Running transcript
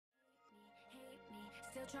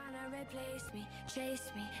Still trying to replace me,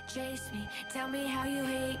 chase me, chase me. Tell me how you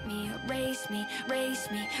hate me, erase me,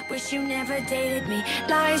 race me. Wish you never dated me.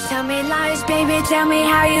 Lies, tell me lies, baby, tell me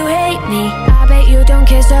how you hate me. I bet you don't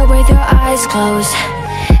kiss her with your eyes closed.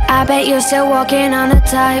 I bet you're still walking on a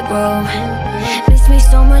tightrope. Miss me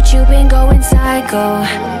so much, you've been going psycho.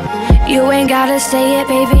 You ain't gotta say it,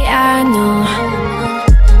 baby, I know.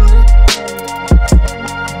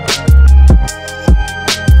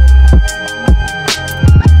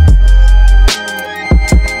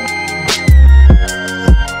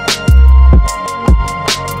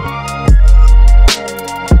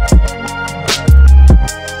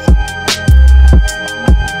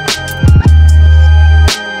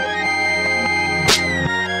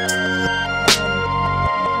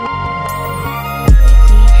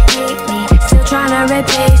 Tryna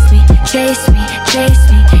replace me, chase me, chase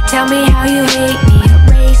me. Tell me how you hate me,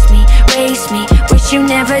 erase me, race me. Wish you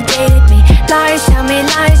never dated me. Lies, tell me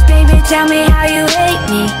lies, baby, tell me how you hate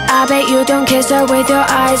me. I bet you don't kiss her with your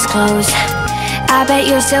eyes closed. I bet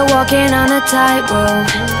you're still walking on a tightrope.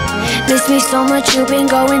 Miss me so much, you've been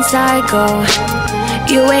going psycho.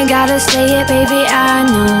 You ain't gotta say it, baby, I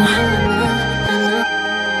know.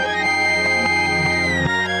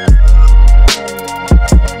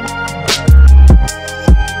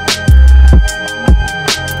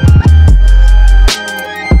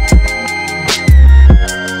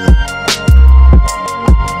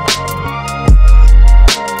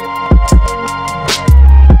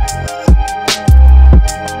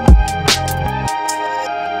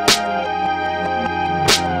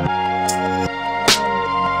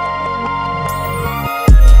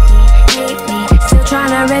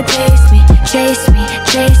 Tryna replace me, chase me,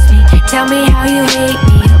 chase me. Tell me how you hate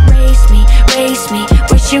me, erase me, race me.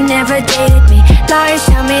 Wish you never dated me. Lies,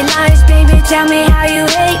 tell me lies, baby, tell me how you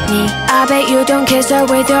hate me. I bet you don't kiss her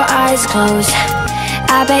with your eyes closed.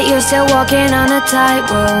 I bet you're still walking on a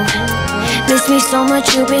tightrope. Miss me so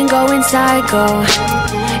much, you've been going psycho.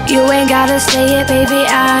 You ain't gotta say it, baby,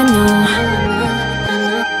 I know.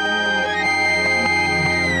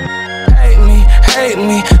 Hate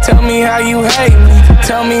me, tell me how you hate me.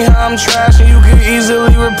 Tell me how I'm trash and you could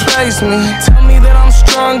easily replace me. Tell me that I'm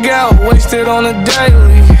strung out, wasted on a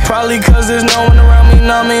daily. Probably cause there's no one around me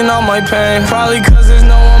numbing all my pain. Probably cause there's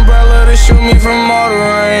no umbrella to shoot me from all the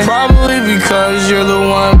rain. Probably because you're the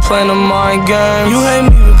one playing the mind games. You hate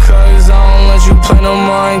me because I don't let you play no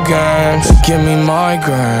mind games. Give me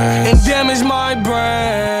migraines and damage my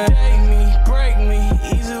brain. Take me, break me,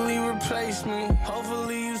 easily replace me.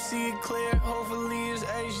 Hopefully you see it clear, hopefully it's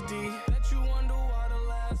HD. Bet you wonder why the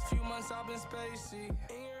last few months I've been spacey.